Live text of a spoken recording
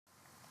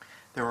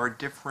There are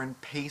different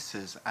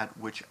paces at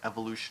which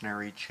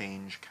evolutionary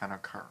change can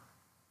occur.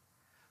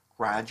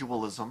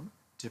 Gradualism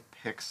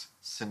depicts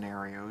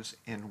scenarios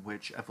in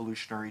which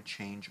evolutionary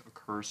change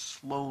occurs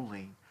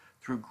slowly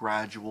through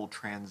gradual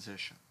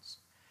transitions.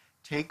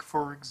 Take,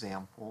 for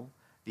example,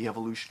 the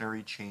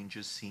evolutionary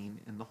changes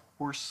seen in the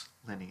horse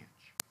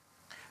lineage.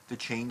 The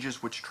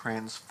changes which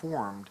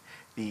transformed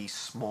the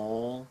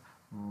small,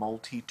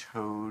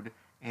 multi-toed,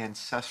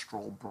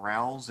 ancestral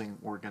browsing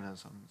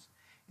organisms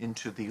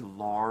into the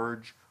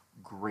large,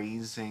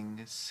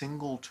 grazing,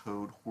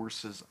 single-toed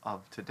horses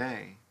of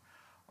today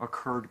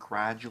occurred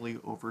gradually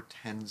over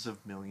tens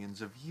of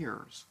millions of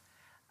years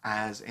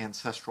as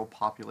ancestral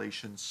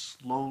populations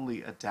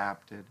slowly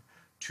adapted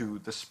to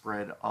the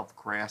spread of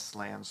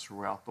grasslands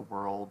throughout the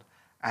world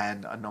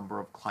and a number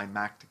of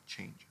climatic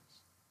changes.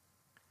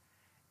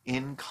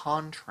 In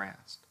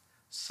contrast,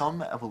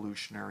 some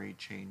evolutionary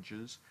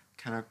changes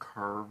can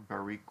occur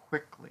very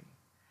quickly.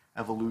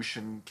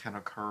 Evolution can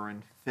occur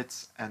in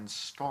fits and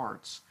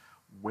starts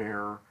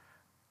where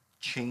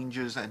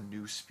changes and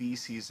new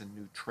species and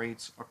new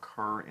traits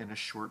occur in a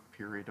short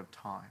period of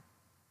time.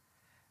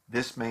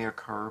 This may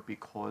occur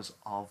because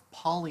of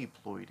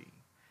polyploidy,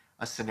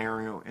 a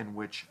scenario in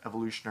which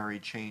evolutionary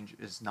change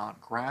is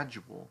not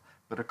gradual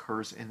but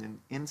occurs in an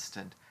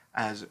instant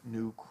as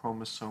new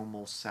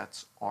chromosomal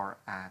sets are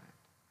added.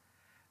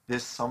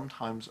 This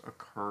sometimes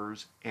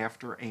occurs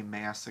after a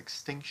mass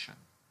extinction,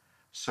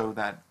 so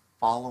that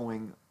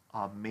following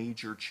a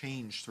major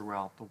change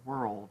throughout the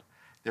world,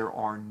 there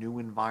are new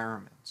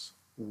environments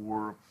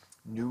or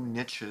new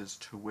niches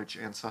to which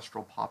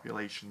ancestral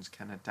populations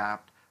can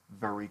adapt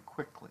very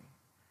quickly.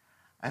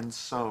 And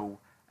so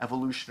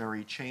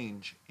evolutionary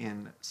change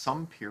in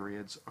some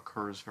periods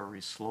occurs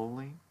very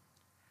slowly.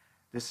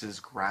 This is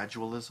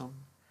gradualism.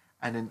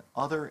 And in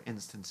other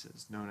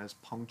instances, known as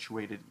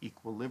punctuated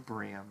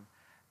equilibrium,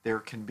 there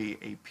can be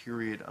a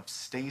period of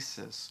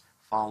stasis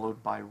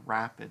followed by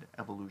rapid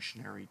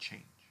evolutionary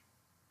change.